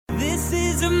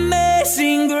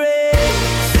amazing grace.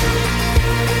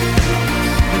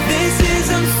 This is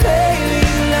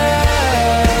unfailing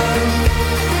love,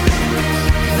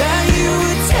 that you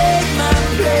would take my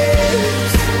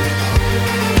place,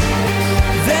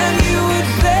 that you would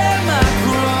bear my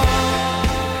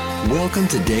cross. Welcome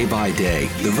to Day by Day,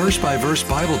 the verse-by-verse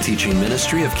Bible teaching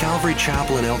ministry of Calvary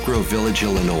Chapel in Elk Grove Village,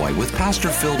 Illinois, with Pastor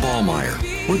Phil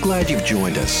Ballmeyer. We're glad you've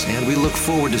joined us, and we look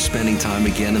forward to spending time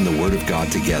again in the Word of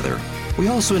God together. We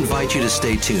also invite you to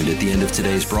stay tuned at the end of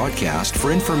today's broadcast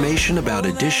for information about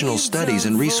additional studies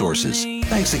and resources.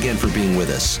 Thanks again for being with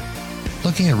us.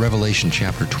 Looking at Revelation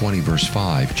chapter 20, verse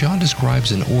 5, John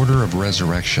describes an order of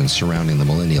resurrection surrounding the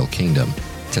millennial kingdom.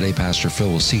 Today, Pastor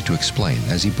Phil will seek to explain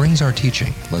as he brings our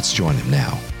teaching. Let's join him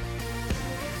now.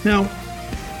 Now,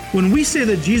 when we say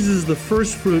that Jesus is the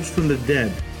first fruits from the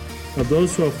dead of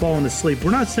those who have fallen asleep,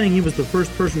 we're not saying he was the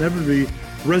first person ever to be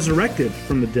resurrected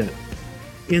from the dead.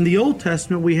 In the Old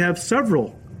Testament, we have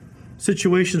several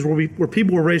situations where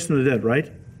people were raised from the dead,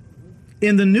 right?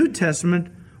 In the New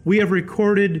Testament, we have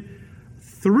recorded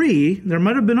 3, there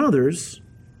might have been others,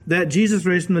 that Jesus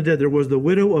raised from the dead. There was the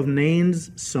widow of Nain's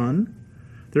son,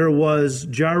 there was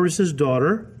Jairus'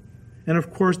 daughter, and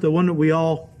of course the one that we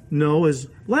all know is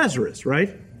Lazarus,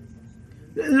 right?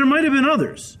 There might have been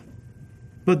others,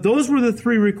 but those were the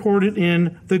 3 recorded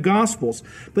in the Gospels.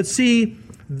 But see,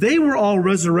 they were all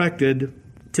resurrected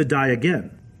to die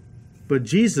again. But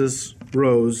Jesus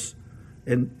rose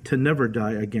and to never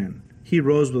die again. He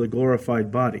rose with a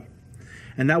glorified body.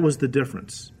 And that was the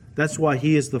difference. That's why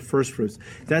he is the first fruits.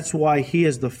 That's why he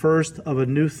is the first of a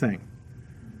new thing.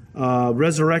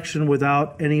 Resurrection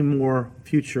without any more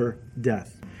future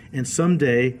death. And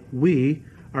someday we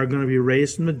are going to be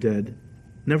raised from the dead,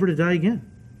 never to die again.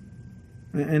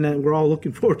 And we're all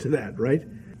looking forward to that, right?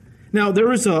 Now,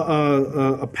 there is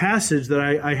a passage that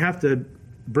I have to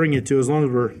bring you to as long as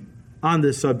we're on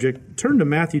this subject. Turn to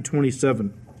Matthew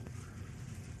 27.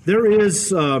 There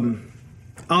is,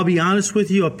 I'll be honest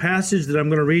with you, a passage that I'm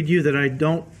going to read you that I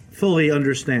don't fully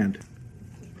understand.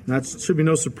 That should be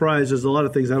no surprise. There's a lot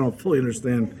of things I don't fully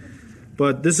understand,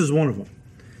 but this is one of them.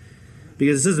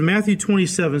 Because it says in Matthew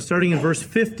 27, starting in verse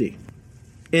 50,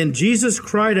 "And Jesus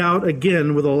cried out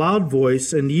again with a loud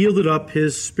voice and yielded up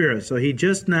his spirit." So he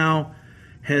just now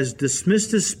has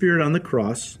dismissed his spirit on the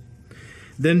cross.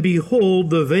 "Then behold,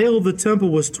 the veil of the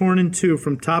temple was torn in two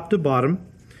from top to bottom,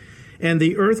 and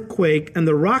the earth quaked, and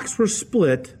the rocks were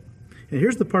split." And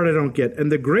here's the part I don't get.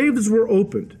 "And the graves were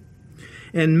opened,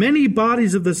 and many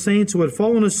bodies of the saints who had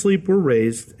fallen asleep were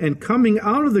raised, and coming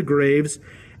out of the graves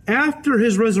after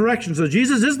his resurrection." So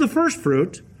Jesus is the first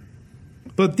fruit.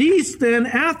 But these then,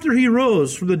 after he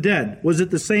rose from the dead, was it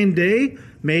the same day?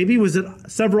 Maybe. Was it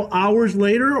several hours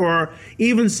later, or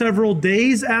even several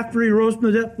days after he rose from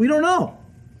the dead? We don't know.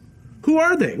 Who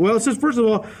are they? Well, it says, first of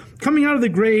all, coming out of the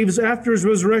graves after his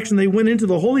resurrection, they went into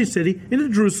the holy city, into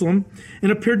Jerusalem,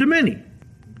 and appeared to many.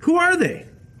 Who are they?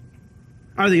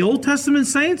 Are they Old Testament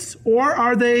saints, or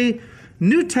are they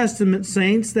New Testament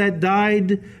saints that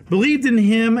died, believed in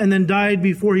him, and then died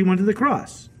before he went to the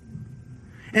cross?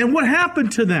 And what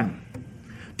happened to them?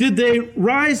 Did they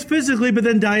rise physically but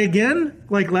then die again,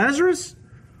 like Lazarus?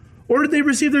 Or did they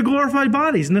receive their glorified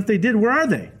bodies? And if they did, where are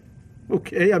they?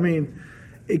 Okay, I mean,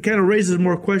 it kind of raises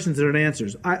more questions than it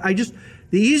answers. The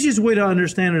easiest way to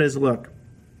understand it is, look,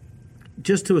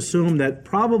 just to assume that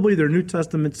probably they're New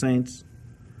Testament saints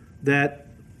that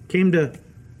came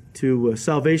to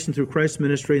salvation through Christ's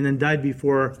ministry and then died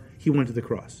before he went to the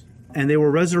cross. And they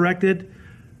were resurrected,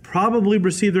 probably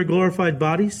received their glorified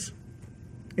bodies,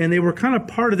 and they were kind of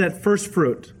part of that first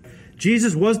fruit.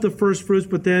 Jesus was the first fruits,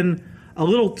 but then a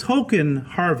little token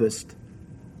harvest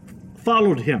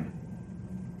followed him.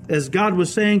 As God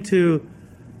was saying to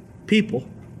people,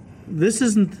 this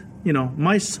isn't,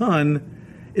 my son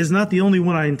is not the only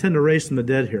one I intend to raise from the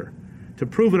dead here. To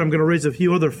prove it, I'm going to raise a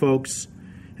few other folks,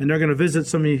 and they're going to visit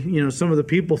some of the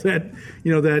people that,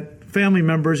 that family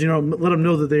members, let them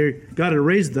know that God had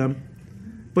raised them.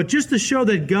 But just to show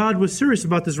that God was serious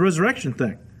about this resurrection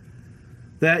thing.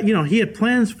 That, he had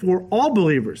plans for all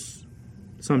believers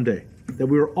someday. That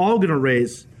we were all going to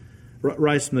rise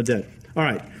from the dead. All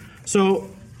right. So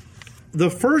the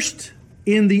first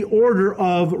in the order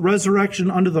of resurrection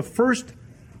under the first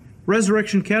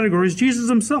resurrection category is Jesus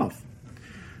himself.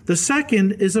 The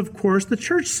second is, of course, the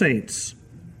church saints.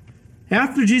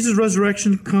 After Jesus'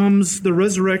 resurrection comes the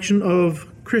resurrection of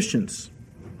Christians.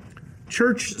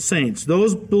 Church saints,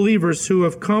 those believers who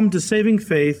have come to saving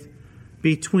faith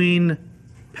between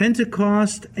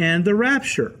Pentecost and the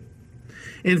rapture.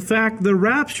 In fact, the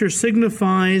rapture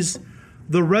signifies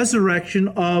the resurrection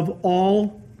of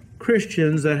all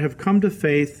Christians that have come to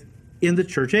faith in the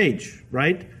church age,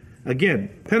 right? Again,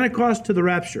 Pentecost to the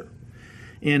rapture.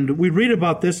 And we read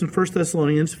about this in 1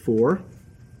 Thessalonians 4,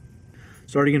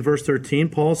 starting in verse 13.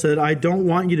 Paul said, I don't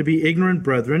want you to be ignorant,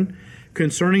 brethren,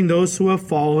 concerning those who have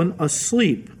fallen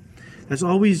asleep. That's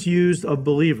always used of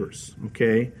believers,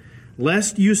 okay?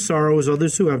 Lest you sorrow as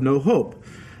others who have no hope.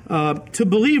 To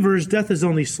believers, death is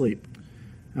only sleep.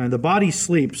 The body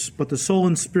sleeps, but the soul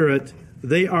and spirit,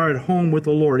 they are at home with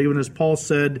the Lord. Even as Paul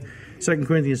said, 2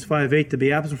 Corinthians 5:8, to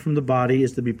be absent from the body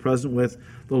is to be present with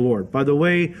the Lord. By the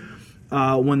way,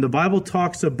 when the Bible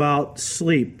talks about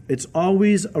sleep, it's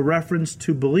always a reference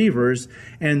to believers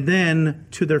and then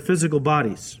to their physical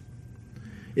bodies.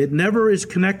 It never is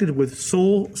connected with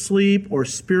soul sleep or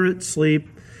spirit sleep.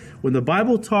 When the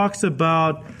Bible talks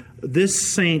about this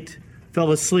saint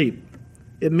fell asleep,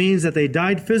 it means that they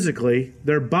died physically.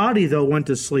 Their body, though, went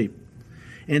to sleep.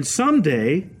 And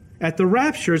someday, at the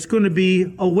rapture, it's going to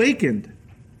be awakened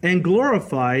and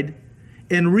glorified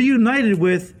and reunited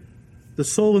with the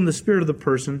soul and the spirit of the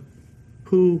person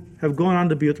who have gone on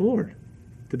to be with the Lord.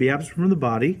 To be absent from the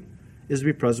body is to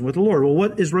be present with the Lord. Well,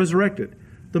 what is resurrected?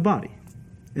 The body.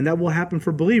 And that will happen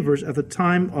for believers at the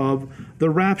time of the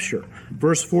rapture.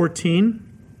 Verse 14,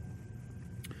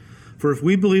 for if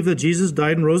we believe that Jesus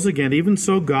died and rose again, even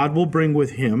so God will bring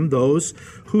with him those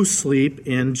who sleep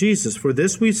in Jesus. For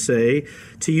this we say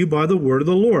to you by the word of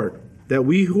the Lord, that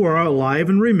we who are alive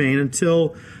and remain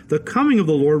until the coming of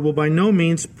the Lord will by no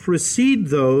means precede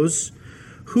those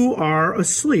who are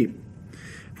asleep.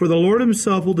 For the Lord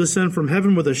himself will descend from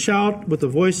heaven with a shout, with the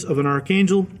voice of an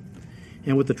archangel,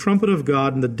 and with the trumpet of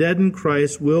God, and the dead in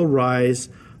Christ will rise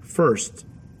first.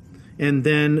 And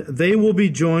then they will be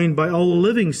joined by all the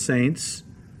living saints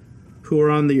who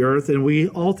are on the earth, and we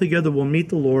all together will meet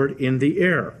the Lord in the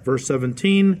air. Verse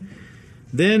 17,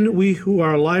 then we who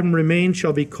are alive and remain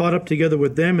shall be caught up together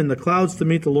with them in the clouds to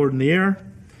meet the Lord in the air,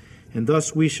 and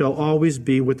thus we shall always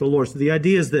be with the Lord. So the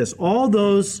idea is this: all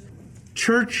those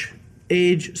church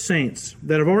age saints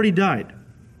that have already died,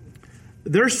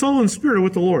 their soul and spirit are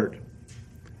with the Lord.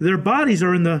 Their bodies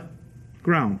are in the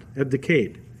ground, have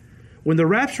decayed. When the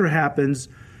rapture happens,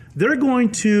 they're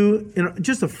going to, in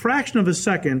just a fraction of a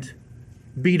second,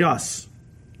 beat us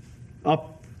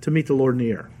up to meet the Lord in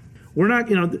the air. We're not,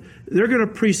 they're going to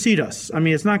precede us. I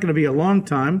mean, it's not going to be a long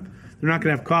time. They're not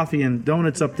going to have coffee and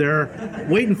donuts up there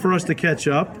waiting for us to catch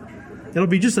up. It'll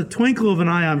be just a twinkle of an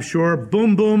eye, I'm sure.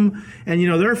 Boom, boom. And,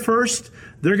 they're first.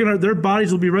 Their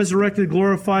bodies will be resurrected,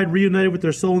 glorified, reunited with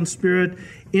their soul and spirit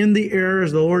in the air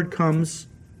as the Lord comes.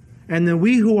 And then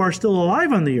we who are still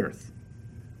alive on the earth,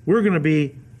 we're going to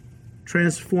be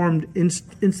transformed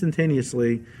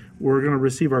instantaneously. We're going to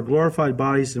receive our glorified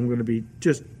bodies, and we're going to be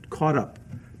just caught up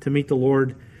to meet the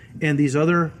Lord. And these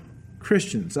other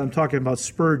Christians, I'm talking about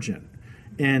Spurgeon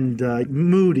and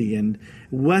Moody and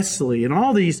Wesley and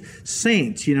all these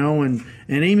saints, and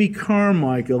Amy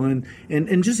Carmichael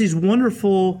and just these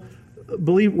wonderful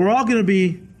believers. We're all going to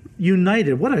be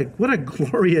united. What a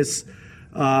glorious,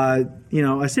 I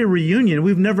say reunion.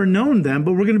 We've never known them,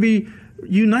 but we're going to be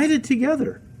united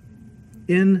together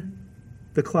in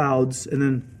the clouds, and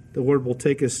then the Lord will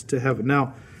take us to heaven.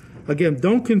 Now, again,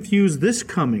 don't confuse this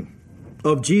coming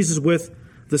of Jesus with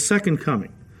the second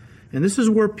coming. And this is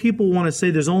where people want to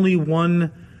say there's only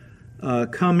one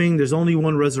coming, there's only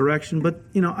one resurrection. But,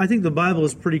 I think the Bible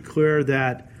is pretty clear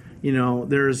that,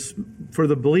 there's, for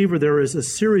the believer, there is a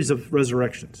series of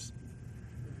resurrections.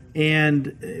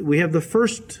 And we have the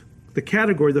first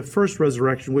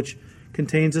resurrection, which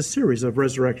contains a series of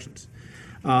resurrections.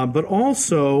 But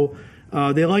also,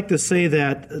 they like to say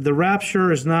that the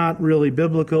rapture is not really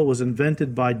biblical. It was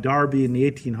invented by Darby in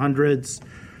the 1800s.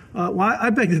 Well, I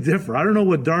beg to differ. I don't know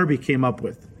what Darby came up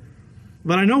with.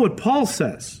 But I know what Paul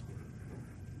says.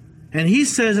 And he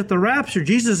says at the rapture,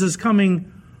 Jesus is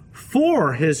coming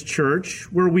for his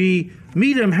church, where we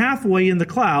meet him halfway in the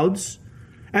clouds.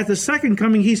 At the second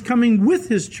coming, he's coming with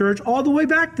his church all the way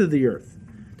back to the earth.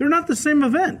 They're not the same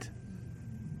event.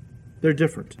 They're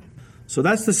different. So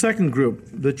that's the second group,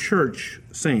 the church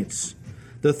saints.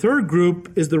 The third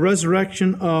group is the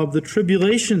resurrection of the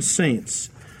tribulation saints.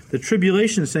 The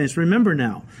tribulation saints, remember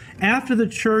now, after the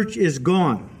church is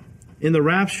gone in the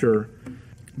rapture,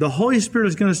 the Holy Spirit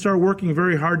is going to start working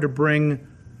very hard to bring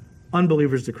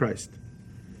unbelievers to Christ.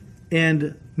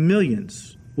 And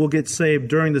millions will get saved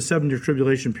during the 7-year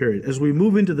tribulation period. As we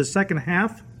move into the second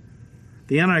half,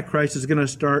 the Antichrist is going to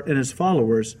start, and his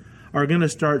followers are going to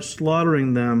start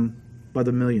slaughtering them by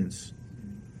the millions,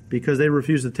 because they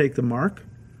refuse to take the mark.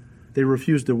 They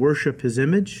refuse to worship his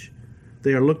image.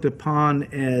 They are looked upon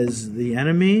as the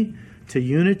enemy to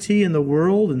unity in the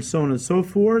world, and so on and so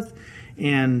forth.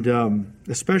 And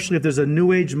especially if there's a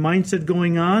New Age mindset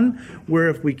going on, where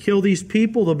if we kill these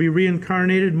people, they'll be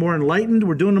reincarnated, more enlightened,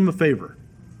 we're doing them a favor.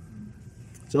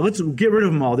 So let's get rid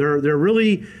of them all. They're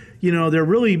really, they're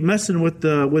really messing with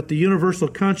the universal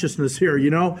consciousness here. We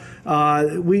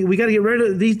got to get rid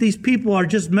of these people. Are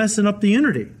just messing up the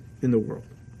unity in the world.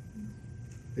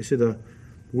 They say the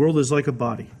world is like a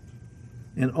body,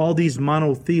 and all these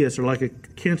monotheists are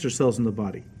like cancer cells in the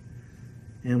body.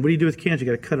 And what do you do with cancer?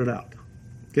 You got to cut it out.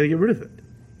 You got to get rid of it.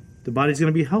 The body's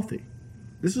going to be healthy.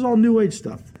 This is all New Age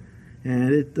stuff,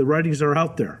 and the writings are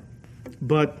out there.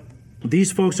 But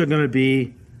these folks are going to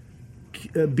be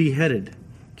beheaded,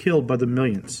 killed by the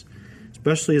millions,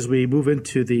 especially as we move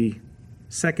into the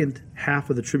second half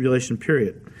of the tribulation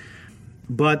period.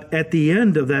 But at the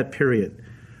end of that period,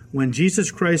 when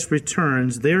Jesus Christ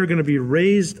returns, they are going to be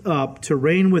raised up to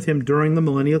reign with him during the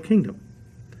millennial kingdom.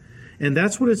 And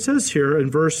that's what it says here in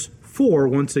verse 4,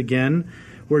 once again,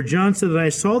 where John said, "And I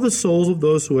saw the souls of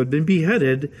those who had been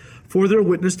beheaded for their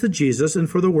witness to Jesus and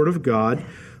for the word of God,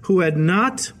 who had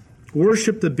not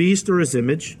worshipped the beast or his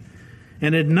image,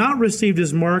 and had not received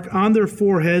his mark on their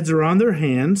foreheads or on their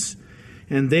hands,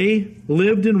 and they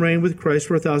lived and reigned with Christ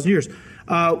for 1,000 years."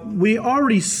 We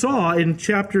already saw in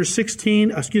chapter 6,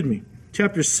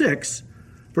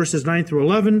 verses 9 through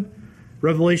 11,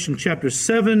 Revelation chapter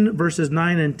 7, verses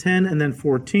 9 and 10, and then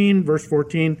 14, verse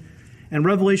 14, and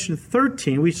Revelation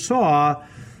 13, we saw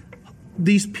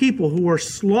these people who were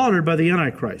slaughtered by the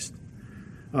Antichrist.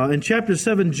 In chapter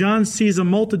 7, John sees a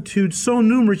multitude so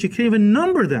numerous you can't even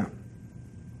number them.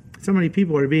 So many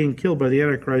people are being killed by the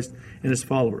Antichrist and his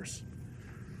followers.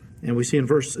 And we see in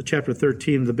chapter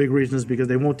 13, the big reason is because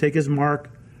they won't take his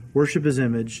mark, worship his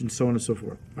image, and so on and so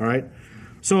forth. All right?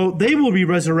 So they will be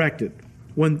resurrected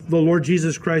when the Lord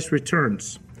Jesus Christ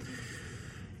returns.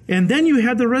 And then you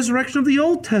have the resurrection of the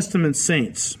Old Testament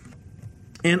saints.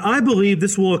 And I believe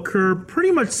this will occur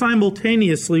pretty much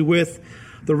simultaneously with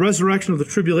the resurrection of the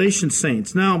tribulation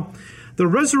saints. Now, the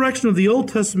resurrection of the Old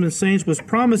Testament saints was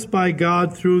promised by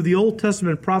God through the Old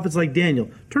Testament prophets like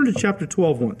Daniel. Turn to chapter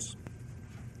 12 once.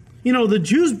 The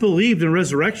Jews believed in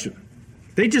resurrection.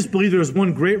 They just believed there was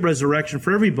one great resurrection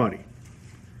for everybody.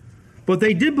 But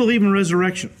they did believe in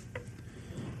resurrection.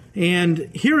 And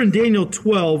here in Daniel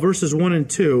 12, verses 1 and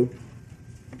 2,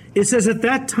 it says, "At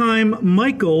that time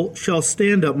Michael shall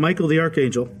stand up," Michael the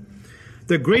archangel,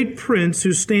 "the great prince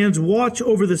who stands watch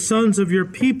over the sons of your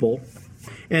people,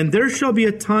 and there shall be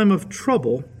a time of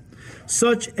trouble,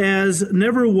 such as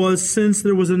never was since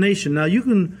there was a nation." Now you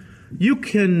can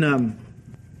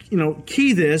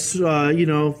key this. Got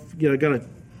a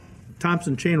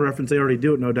Thompson chain reference. They already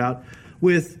do it, no doubt,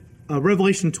 with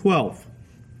Revelation 12.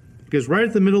 Because right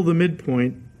at the middle of the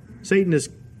midpoint, Satan is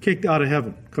kicked out of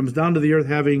heaven, comes down to the earth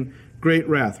having great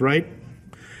wrath, right?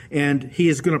 And he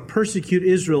is going to persecute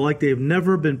Israel like they have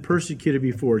never been persecuted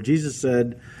before. Jesus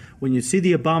said, when you see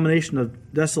the abomination of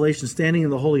desolation standing in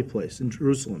the holy place in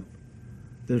Jerusalem,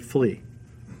 then flee.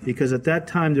 Because at that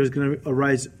time there's going to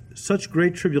arise such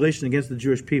great tribulation against the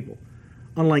Jewish people,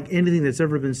 unlike anything that's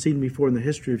ever been seen before in the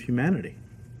history of humanity.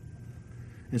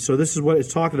 And so this is what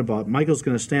it's talking about. Michael's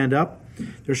going to stand up.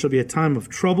 There shall be a time of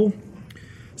trouble,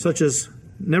 such as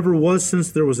never was since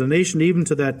there was a nation, even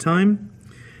to that time.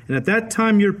 And at that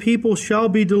time your people shall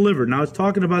be delivered. Now it's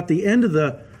talking about the end of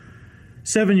the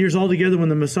 7 years altogether when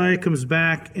the Messiah comes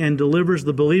back and delivers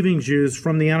the believing Jews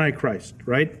from the Antichrist,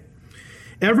 right?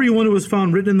 "Everyone who was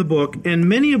found written in the book, and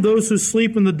many of those who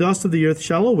sleep in the dust of the earth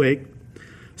shall awake,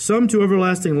 some to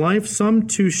everlasting life, some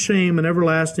to shame and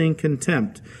everlasting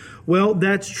contempt." Well,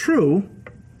 that's true.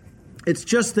 It's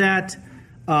just that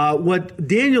what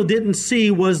Daniel didn't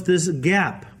see was this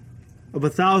gap of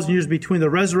 1,000 years between the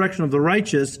resurrection of the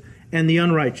righteous and the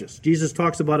unrighteous. Jesus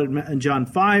talks about it in John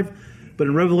 5, but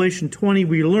in Revelation 20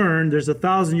 we learn there's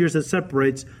 1,000 years that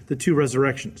separates the two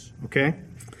resurrections, okay?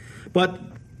 But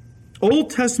Old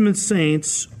Testament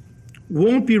saints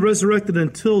won't be resurrected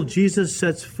until Jesus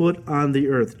sets foot on the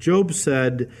earth. Job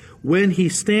said, "When he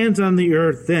stands on the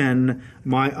earth, then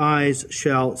my eyes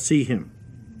shall see him."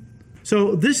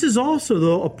 So this is also,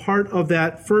 though, a part of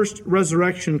that first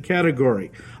resurrection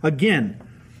category. Again,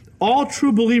 all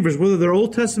true believers, whether they're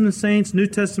Old Testament saints, New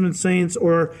Testament saints,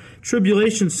 or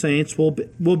tribulation saints,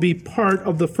 will be part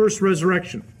of the first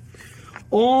resurrection.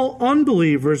 All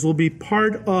unbelievers will be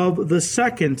part of the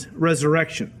second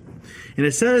resurrection. And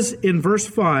it says in verse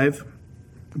 5,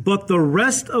 "But the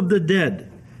rest of the dead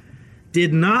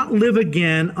did not live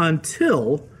again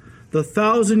until the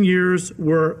 1,000 years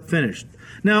were finished."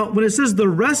 Now, when it says the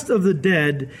rest of the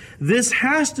dead, this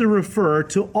has to refer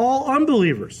to all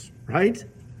unbelievers, right?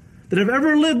 That have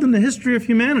ever lived in the history of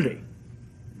humanity.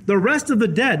 The rest of the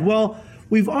dead. Well,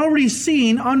 we've already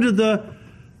seen under the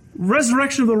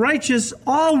resurrection of the righteous,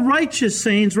 all righteous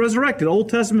saints resurrected. Old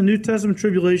Testament, New Testament,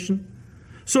 tribulation.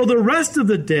 So the rest of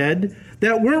the dead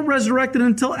that weren't resurrected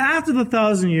until after the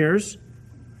 1,000 years,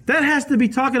 that has to be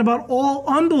talking about all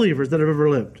unbelievers that have ever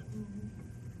lived.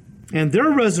 And their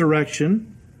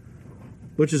resurrection,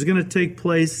 which is going to take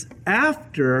place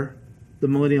after the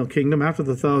millennial kingdom, after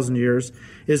the 1,000 years,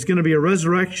 is going to be a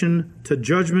resurrection to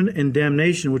judgment and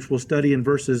damnation, which we'll study in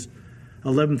verses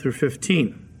 11 through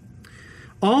 15.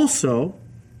 Also,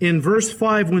 in verse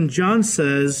 5, when John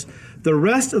says, the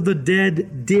rest of the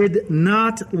dead did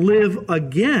not live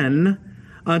again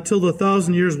until the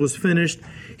 1,000 years was finished,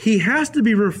 he has to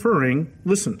be referring,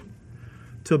 listen,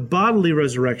 to bodily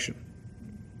resurrection.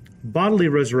 Bodily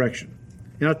resurrection.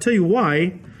 And I'll tell you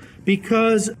why.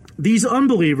 Because these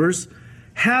unbelievers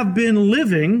have been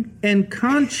living and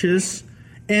conscious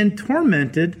and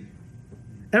tormented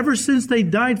ever since they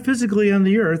died physically on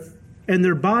the earth and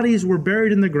their bodies were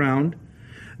buried in the ground.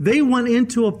 They went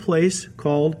into a place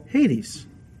called Hades,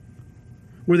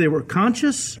 where they were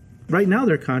conscious. Right now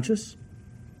they're conscious.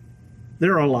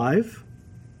 They're alive,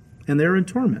 and they're in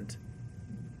torment.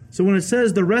 So when it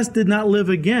says the rest did not live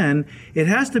again, it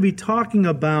has to be talking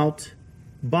about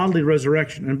bodily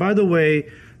resurrection. And by the way,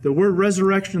 the word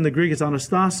resurrection in the Greek is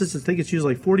anastasis. I think it's used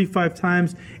like 45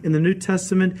 times in the New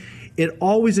Testament. It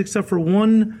always, except for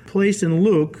one place in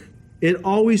Luke, it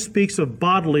always speaks of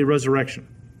bodily resurrection.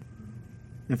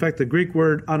 In fact, the Greek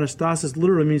word anastasis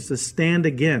literally means to stand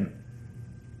again.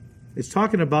 It's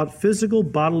talking about physical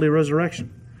bodily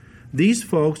resurrection. These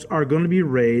folks are going to be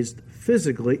raised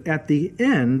physically at the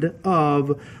end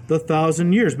of the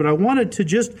 1,000 years. But I wanted to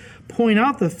just point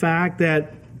out the fact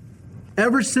that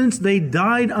ever since they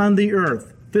died on the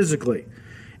earth physically,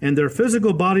 and their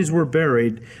physical bodies were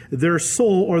buried, their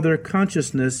soul or their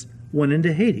consciousness went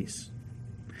into Hades.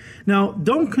 Now,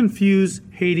 don't confuse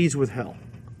Hades with hell.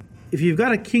 If you've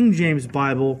got a King James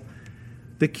Bible,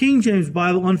 the King James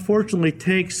Bible unfortunately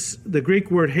takes the Greek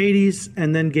word Hades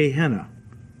and then Gehenna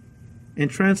and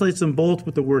translates them both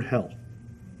with the word hell.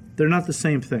 They're not the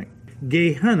same thing.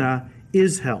 Gehenna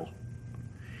is hell.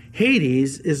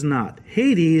 Hades is not.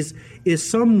 Hades is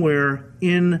somewhere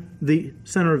in the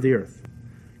center of the earth.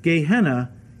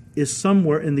 Gehenna is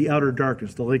somewhere in the outer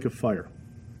darkness, the lake of fire.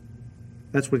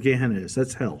 That's what Gehenna is.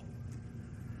 That's hell.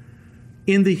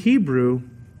 In the Hebrew,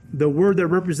 the word that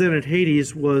represented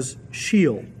Hades was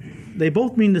Sheol. They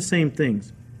both mean the same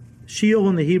things. Sheol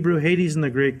in the Hebrew, Hades in the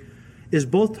Greek, is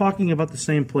both talking about the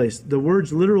same place. The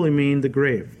words literally mean the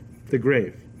grave. The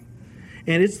grave.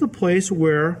 And it's the place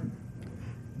where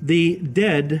the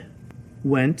dead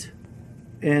went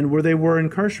and where they were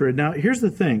incarcerated. Now, here's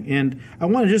the thing, and I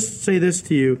want to just say this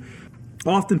to you.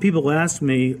 Often people will ask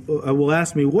me,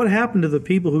 what happened to the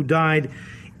people who died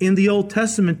in the Old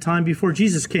Testament time before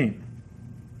Jesus came?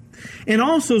 And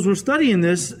also, as we're studying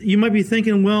this, you might be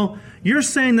thinking, well, you're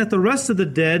saying that the rest of the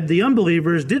dead, the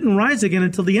unbelievers, didn't rise again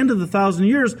until the end of the 1,000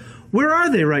 years. Where are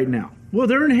they right now? Well,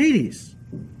 they're in Hades.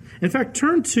 In fact,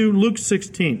 turn to Luke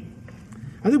 16.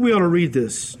 I think we ought to read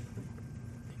this.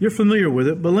 You're familiar with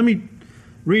it, but let me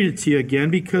read it to you again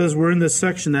because we're in this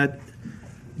section that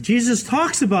Jesus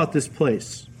talks about this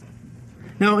place.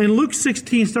 Now, in Luke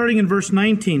 16, starting in verse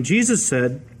 19, Jesus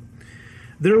said,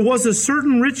 "There was a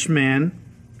certain rich man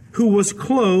who was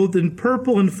clothed in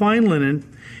purple and fine linen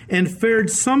and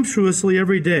fared sumptuously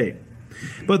every day.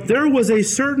 But there was a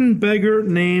certain beggar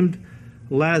named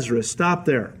Lazarus." Stop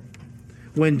there.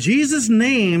 When Jesus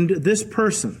named this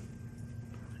person,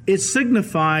 it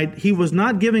signified he was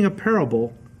not giving a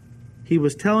parable. He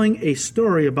was telling a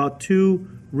story about two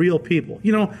real people.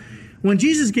 You know, when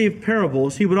Jesus gave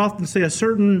parables, he would often say a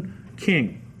certain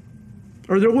king,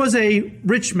 or there was a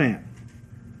rich man.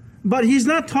 But he's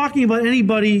not talking about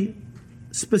anybody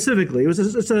specifically.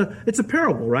 It's a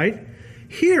parable, right?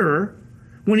 Here,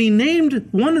 when he named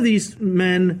one of these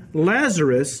men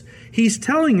Lazarus, he's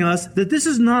telling us that this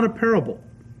is not a parable.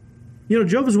 You know,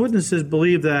 Jehovah's Witnesses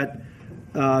believe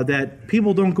that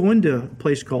people don't go into a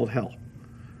place called hell.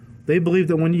 They believe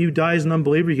that when you die as an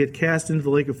unbeliever, you get cast into the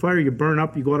lake of fire, you burn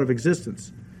up, you go out of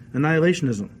existence.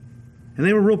 Annihilationism. And they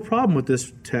have a real problem with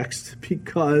this text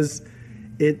because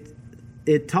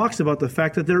it talks about the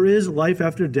fact that there is life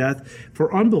after death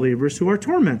for unbelievers who are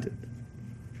tormented.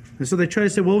 And so they try to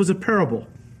say, well, it was a parable,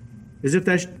 as if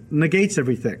that negates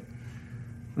everything.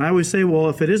 And I always say, well,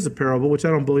 if it is a parable, which I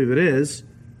don't believe it is,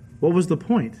 what was the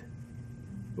point?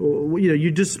 You know, you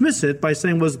dismiss it by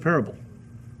saying it was a parable.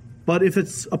 But if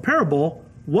it's a parable,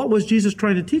 what was Jesus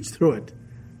trying to teach through it?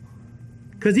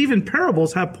 Because even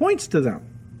parables have points to them,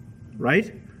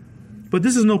 right? But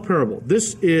this is no parable.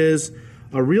 This is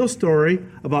a real story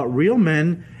about real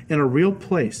men in a real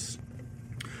place.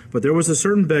 But there was a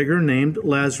certain beggar named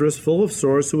Lazarus, full of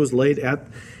sores, who was laid at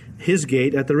his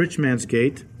gate, at the rich man's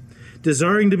gate,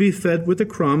 desiring to be fed with the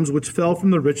crumbs which fell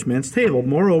from the rich man's table.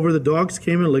 Moreover, the dogs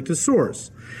came and licked his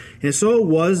sores. And so it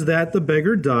was that the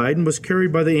beggar died and was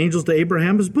carried by the angels to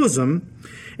Abraham's bosom.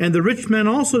 And the rich man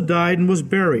also died and was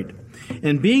buried.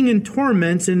 And being in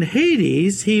torments in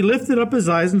Hades, he lifted up his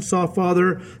eyes and saw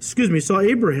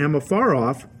Abraham afar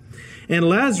off, and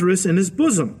Lazarus in his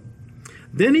bosom.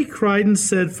 Then he cried and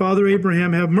said, Father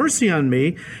Abraham, have mercy on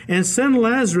me, and send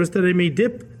Lazarus that I may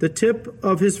dip the tip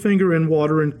of his finger in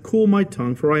water and cool my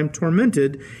tongue, for I am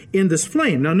tormented in this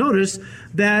flame. Now notice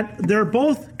that they're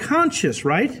both conscious,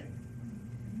 right?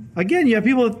 Again, you have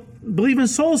people that believe in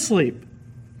soul sleep.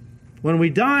 When we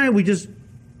die, we just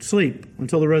sleep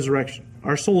until the resurrection.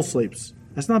 Our soul sleeps.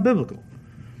 That's not biblical.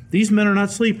 These men are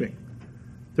not sleeping.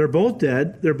 They're both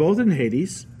dead. They're both in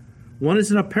Hades. One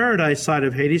is in a paradise side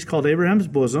of Hades called Abraham's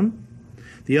bosom.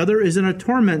 The other is in a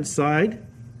torment side.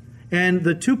 And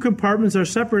the two compartments are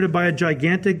separated by a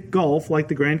gigantic gulf like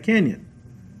the Grand Canyon.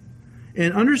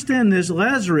 And understand this,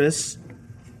 Lazarus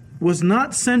was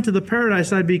not sent to the paradise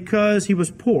side because he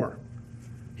was poor.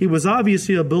 He was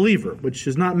obviously a believer, which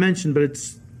is not mentioned, but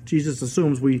Jesus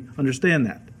assumes we understand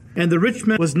that. And the rich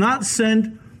man was not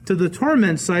sent to the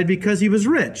torment side because he was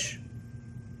rich.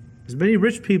 There's many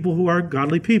rich people who are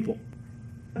godly people.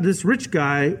 This rich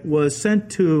guy was sent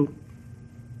to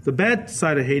the bad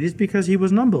side of Hades because he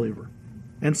was an unbeliever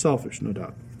and selfish, no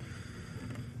doubt.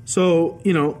 So,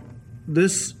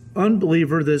 this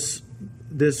unbeliever, this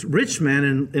rich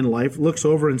man in life looks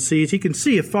over and sees, he can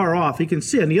see afar off, he can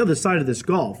see on the other side of this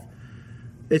gulf.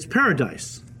 It's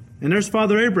paradise. And there's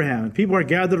Father Abraham, and people are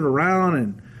gathered around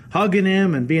and hugging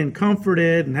him and being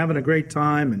comforted and having a great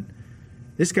time. And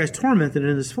this guy's tormented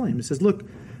in this flame. He says, look,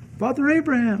 Father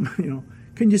Abraham,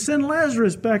 can you send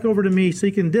Lazarus back over to me so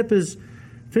he can dip his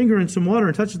finger in some water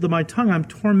and touch it to my tongue? I'm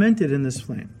tormented in this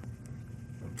flame.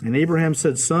 And Abraham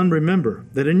said, Son, remember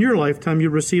that in your lifetime you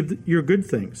received your good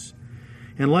things,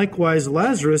 and likewise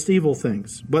Lazarus evil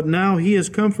things. But now he is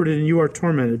comforted and you are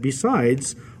tormented.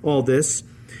 Besides all this,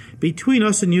 between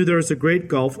us and you there is a great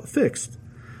gulf fixed,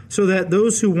 so that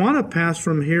those who want to pass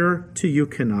from here to you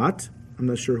cannot. I'm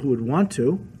not sure who would want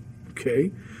to.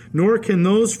 Okay. Nor can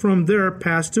those from there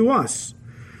pass to us.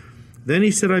 Then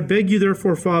he said, I beg you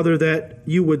therefore, Father, that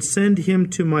you would send him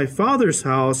to my father's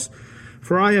house,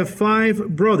 for I have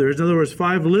 5 brothers, in other words,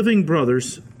 5 living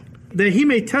brothers, that he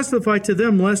may testify to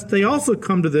them, lest they also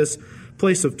come to this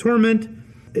place of torment.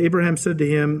 Abraham said to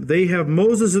him, they have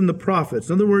Moses and the prophets.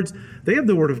 In other words, they have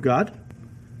the word of God.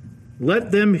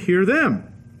 Let them hear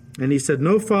them. And he said,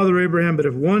 No, Father Abraham, but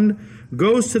if one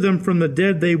goes to them from the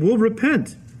dead, they will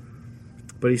repent.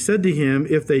 But he said to him,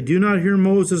 If they do not hear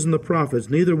Moses and the prophets,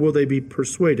 neither will they be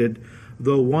persuaded,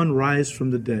 though one rise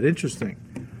from the dead. Interesting.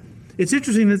 It's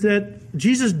interesting that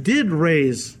Jesus did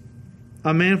raise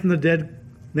a man from the dead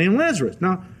named Lazarus.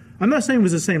 Now, I'm not saying it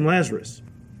was the same Lazarus,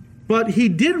 but he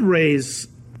did raise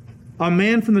a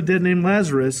man from the dead named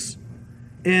Lazarus.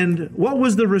 And what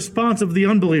was the response of the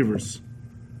unbelievers?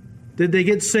 Did they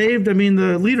get saved?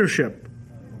 The leadership.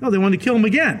 No, they wanted to kill him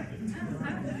again.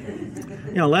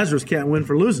 Lazarus can't win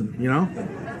for losing,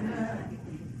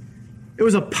 It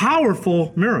was a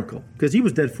powerful miracle because he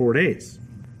was dead 4 days.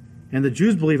 And the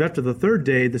Jews believe after the 3rd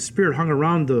day, the spirit hung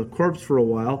around the corpse for a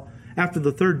while. After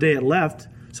the 3rd day, it left.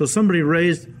 So somebody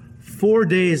raised 4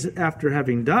 days after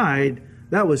having died.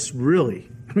 That was really,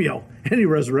 any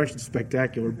resurrection is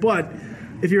spectacular. But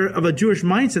if you're of a Jewish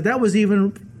mindset, that was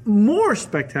even more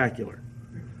spectacular.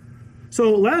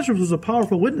 So Lazarus was a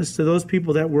powerful witness to those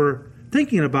people that were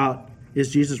thinking about, is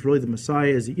Jesus really the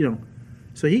Messiah?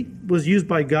 So he was used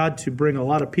by God to bring a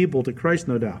lot of people to Christ,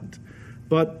 no doubt.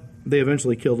 But they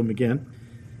eventually killed him again.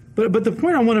 But the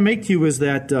point I want to make to you is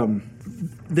that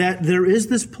that there is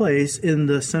this place in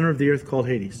the center of the earth called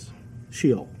Hades,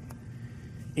 Sheol.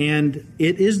 And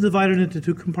it is divided into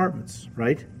 2 compartments,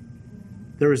 right?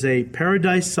 There is a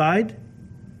paradise side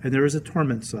and there is a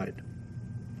torment side.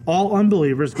 All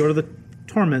unbelievers go to the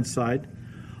torment side.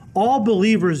 All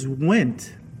believers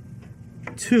went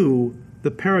to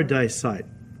the paradise side,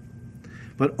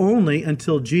 but only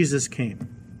until Jesus came.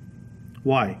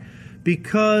 Why?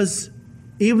 Because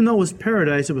even though it was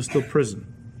paradise, it was still prison.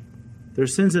 Their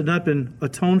sins had not been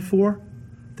atoned for.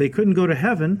 They couldn't go to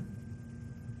heaven,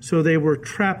 so they were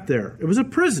trapped there. It was a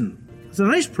prison. It was a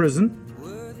nice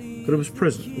prison, but it was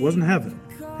prison. It wasn't heaven.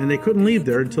 And they couldn't leave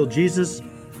there until Jesus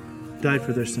died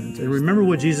for their sins. And remember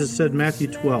what Jesus said in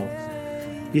Matthew 12.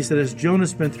 He said, as Jonah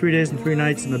spent 3 days and 3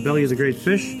 nights in the belly of the great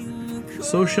fish,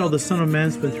 so shall the Son of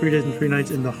Man spend 3 days and 3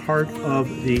 nights in the heart of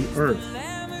the earth.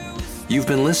 You've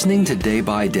been listening to Day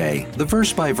by Day, the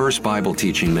verse-by-verse Bible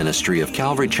teaching ministry of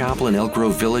Calvary Chapel in Elk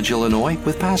Grove Village, Illinois,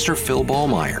 with Pastor Phil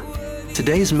Ballmeyer.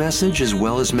 Today's message, as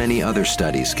well as many other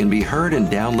studies, can be heard and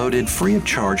downloaded free of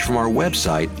charge from our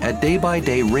website at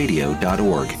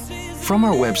daybydayradio.org. From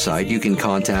our website, you can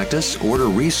contact us, order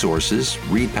resources,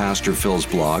 read Pastor Phil's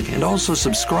blog, and also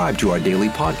subscribe to our daily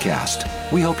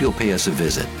podcast. We hope you'll pay us a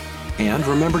visit. And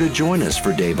remember to join us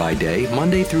for Day by Day,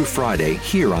 Monday through Friday,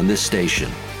 here on this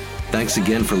station. Thanks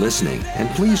again for listening, and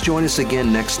please join us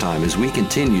again next time as we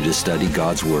continue to study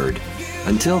God's Word.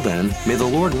 Until then, may the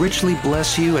Lord richly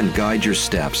bless you and guide your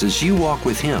steps as you walk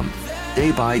with Him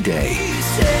day by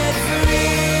day.